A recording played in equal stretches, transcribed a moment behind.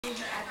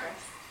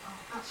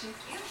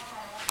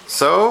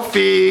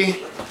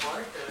Sophie,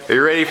 are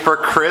you ready for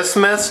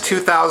Christmas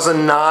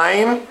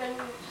 2009?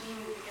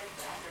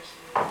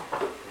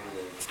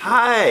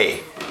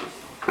 Hi.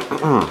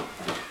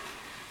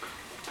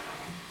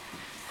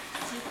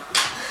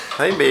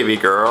 Hi, baby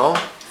girl.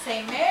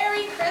 Say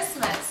Merry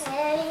Christmas.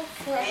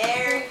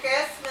 Merry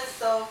Christmas,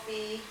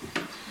 Sophie.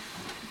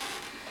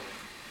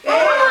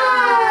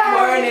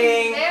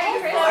 Morning.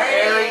 Merry Christmas.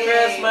 Merry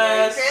Christmas.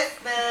 Merry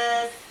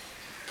Christmas.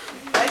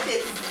 What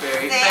did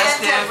Very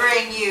Santa festive.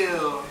 bring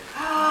you?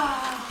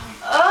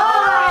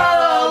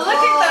 Oh,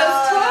 look at those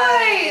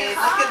toys.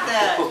 Look at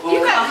that. You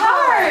got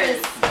cars.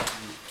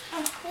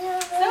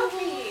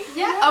 Sophie.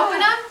 Yeah, open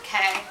them.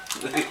 Okay.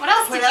 What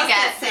else What did else you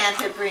get? did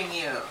Santa bring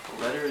you?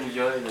 Let her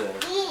enjoy the.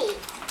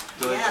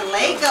 Yeah,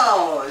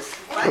 Legos.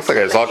 Looks like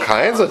there's all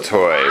kinds of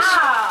toys.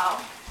 Wow.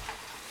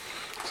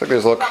 Looks like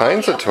there's all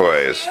kinds of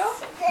toys.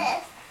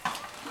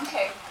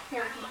 Okay,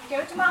 here, give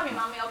it to mommy.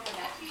 Mommy, open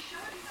it.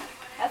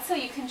 That's so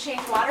you can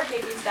change Water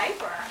Baby's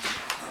diaper.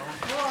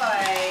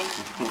 Boy.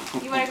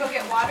 You want to go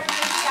get Water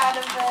Baby out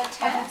of the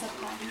tent?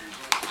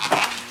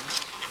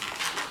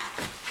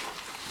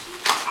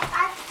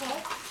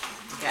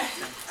 Got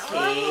some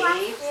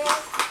tape.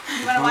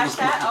 You want to watch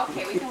that?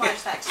 Okay, we can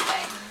watch that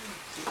today.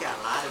 You got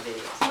a lot of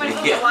videos. You want to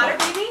go get Water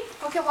Baby?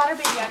 Go get Water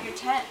Baby out of your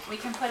tent. We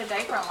can put a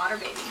diaper on Water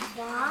Baby.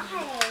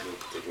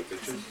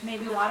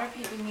 Maybe Water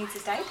Baby needs a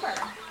diaper.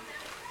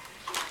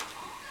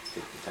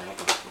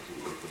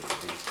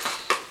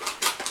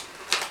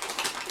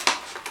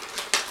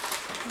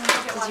 You want to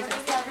go get Water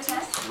Baby out of your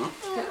tent?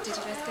 Did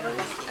you guys get it?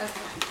 Okay.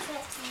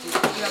 You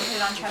want to put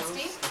it on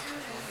Trusty?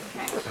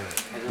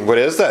 Okay. What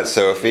is that,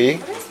 Sophie?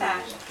 What is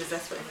that? Because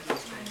that's what he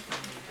was trying to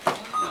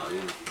do.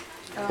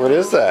 What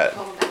is that?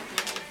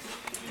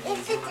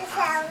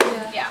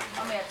 Yeah,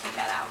 I'm going to take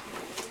that out.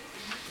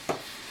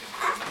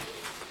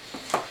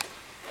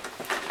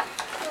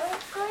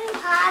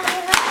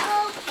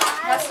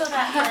 That's so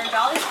that her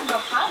dollies can go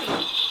potty.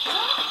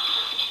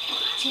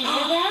 Do you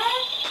hear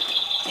that?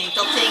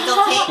 Tinkle,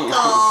 tinkle,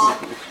 tinkle.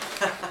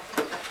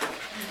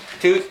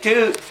 Toot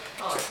toot.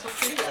 Oh, it's so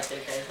pretty out there,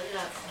 guys. Look at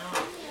that snow.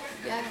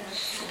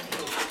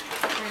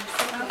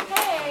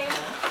 Okay.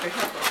 Very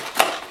helpful.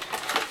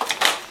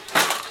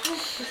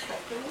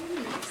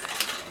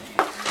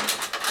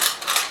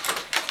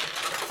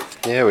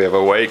 Yeah, we have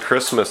a white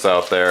Christmas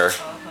out there.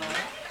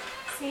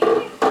 See?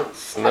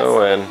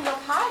 Snowing. Go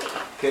potty.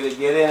 Could it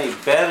get any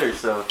better,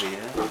 Sophie?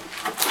 Huh?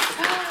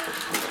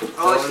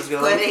 Oh, Soda's she's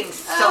going? putting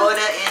soda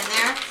in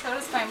there.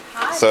 Soda's going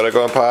potty. Soda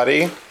going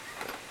potty?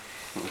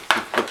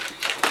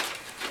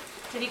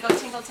 Did he go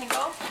tinkle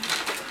tinkle?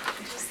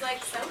 Just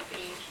like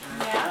Sophie.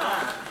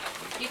 Yeah.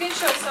 You can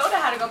show Soda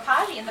how to go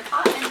potty in the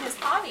pot in his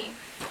potty.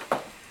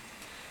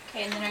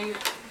 Okay, and then you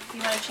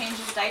want to change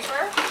his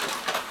diaper?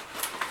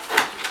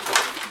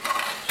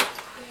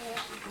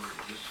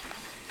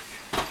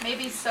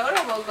 Maybe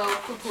Soda will go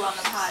poo-poo on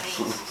the potty.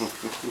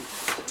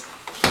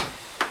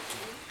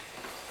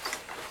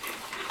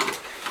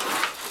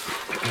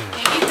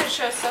 Maybe you could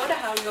show Soda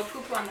how to go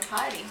poo-poo on the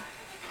potty.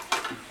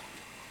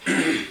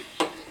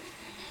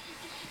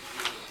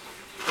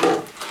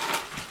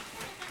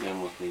 You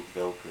almost need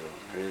Velcro,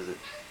 or is it?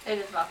 It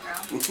is Velcro.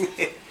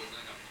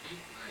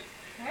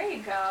 There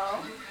you go.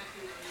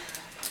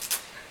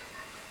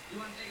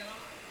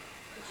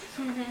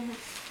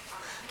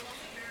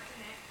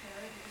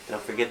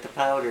 Don't forget the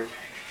powder.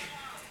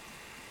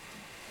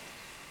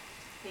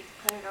 They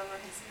put it over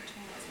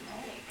between his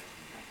leg.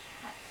 Like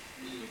that.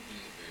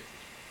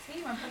 See,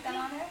 you want to put that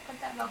on there? Put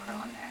that Velcro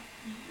on there.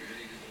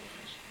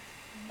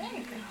 There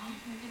you go.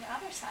 And do the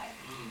other side.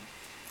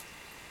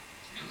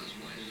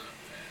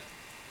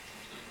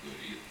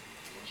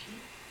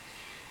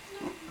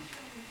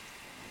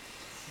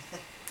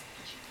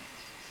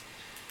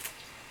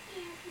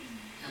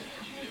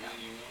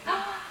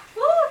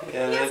 Look!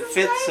 Yeah, he has that his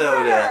fits diaper.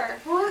 Soda.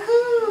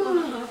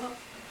 Woohoo!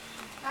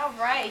 All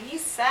right,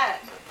 he's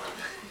set.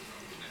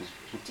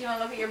 Do you want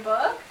to look at your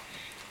book?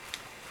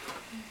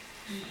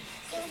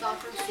 It's all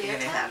from You're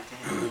gonna have to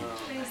have a little.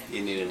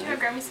 You need a Here, knife.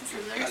 grab me some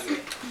scissors.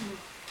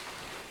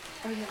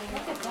 Look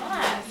at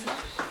that.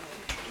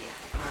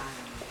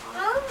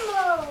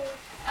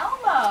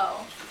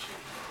 Elmo.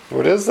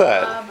 What is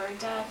that? Rubber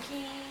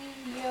ducky,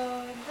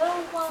 you're the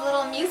one. It's a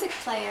little music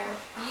player.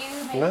 You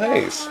make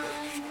Nice. the fun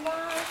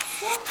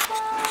lots of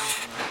fun.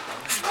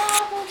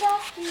 Rubber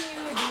ducky,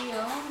 you're the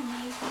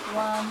only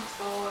one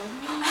for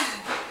me.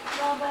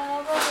 Rubber,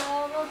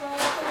 rubber, rubber,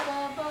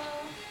 rubber.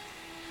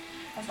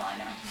 That's all I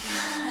know.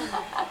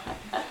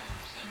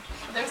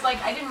 There's like,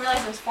 I didn't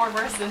realize there's 4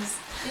 verses.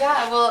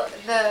 Yeah, well,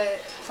 the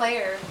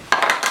player,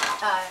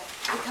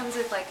 it comes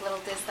with like little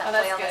discs that Oh,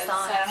 that's play all good. the So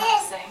songs. I don't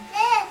have to sing.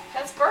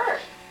 That's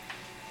Bert.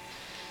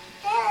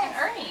 And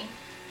Ernie.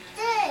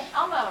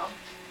 Elmo.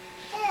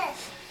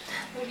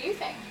 Who do you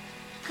think?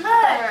 Good.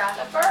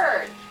 The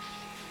bird.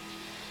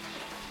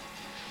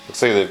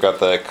 Looks like they've got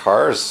the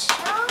cars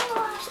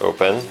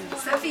open.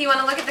 Sophie, you want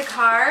to look at the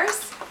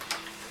cars?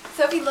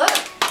 Sophie, look.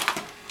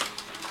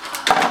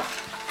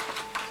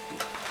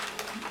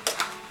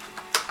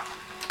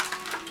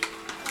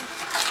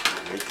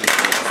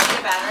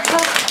 your battery.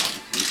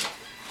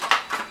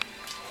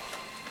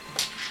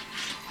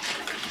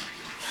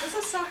 This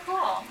is so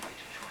cool.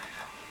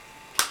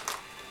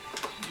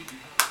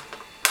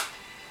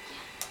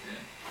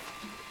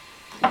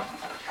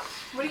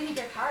 What do you think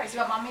your car is? You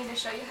want mommy to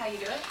show you how you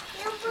do it?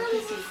 You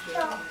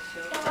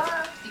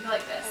go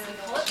like this. You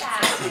pull it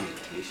back.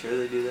 You sure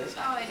they do that?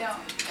 Oh, I don't.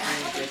 I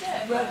think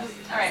they did.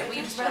 All right, we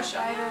just push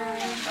over.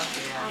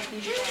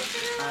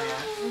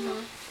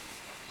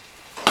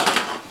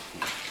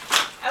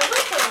 I would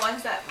look for the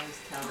ones that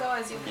go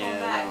as you pull Yeah,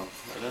 back. no.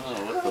 I don't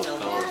know what those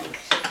colors are.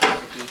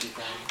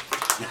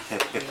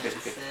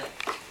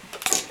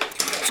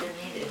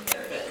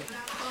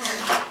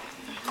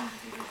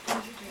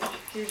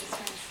 You're just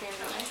trying to stand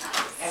on my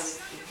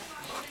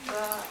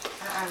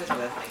I was with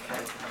my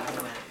cousin. I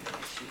went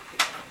and shoot the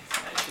guns. I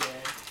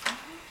did.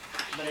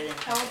 But I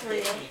didn't How old were you?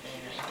 do anything.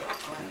 And I did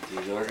one.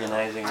 He's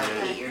organizing I'm 8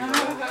 already. years old.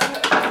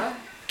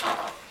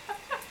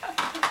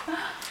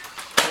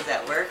 Does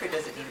that work or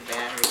does it need a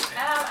battery? I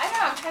don't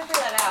know. I'm trying to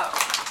figure that out.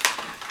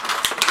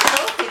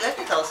 Sophie, look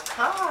at those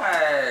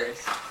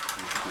cars.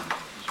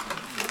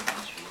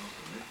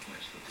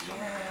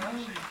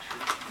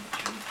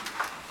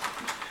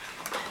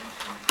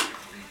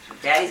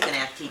 Daddy's gonna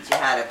have to teach you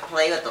how to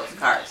play with those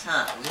cars,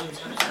 huh?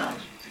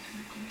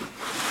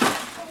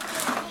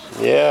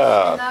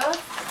 Yeah. Those?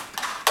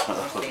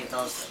 We'll save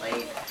those for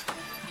later.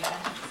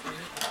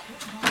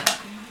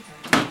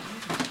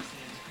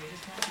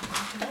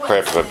 Probably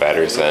have to put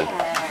batteries in. I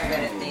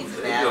bet it needs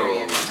a battery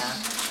in it, huh?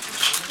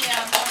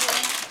 Yeah,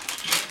 probably.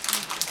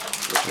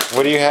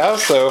 What do you have,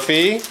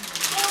 Sophie?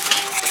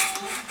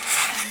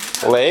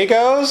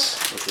 Legos?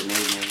 What's the name?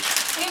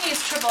 I can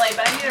use AAA,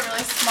 but I need a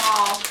really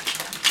small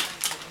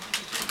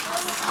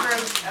screw.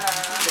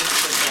 Put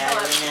the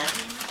battery in it.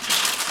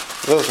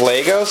 Those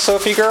Legos,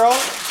 Sophie girl?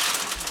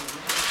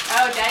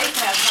 Oh, Daddy's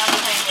gonna have fun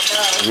playing with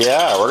those.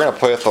 Yeah, we're gonna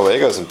play with the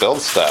Legos and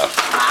build stuff.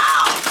 Wow.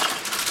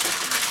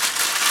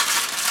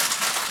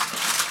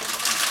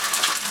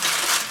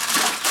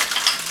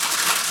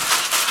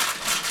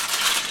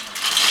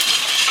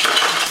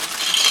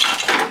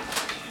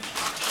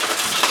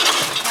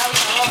 Now we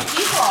have a little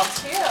people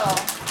too.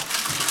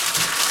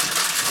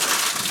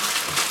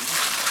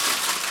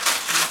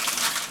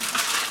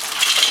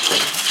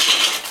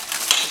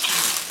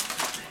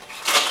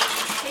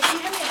 Hey, can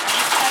you hand me an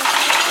ice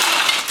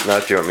pad? Not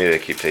if you want me to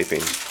keep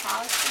taping.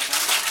 Pause for a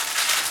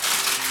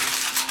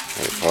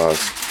second. Let me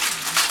pause.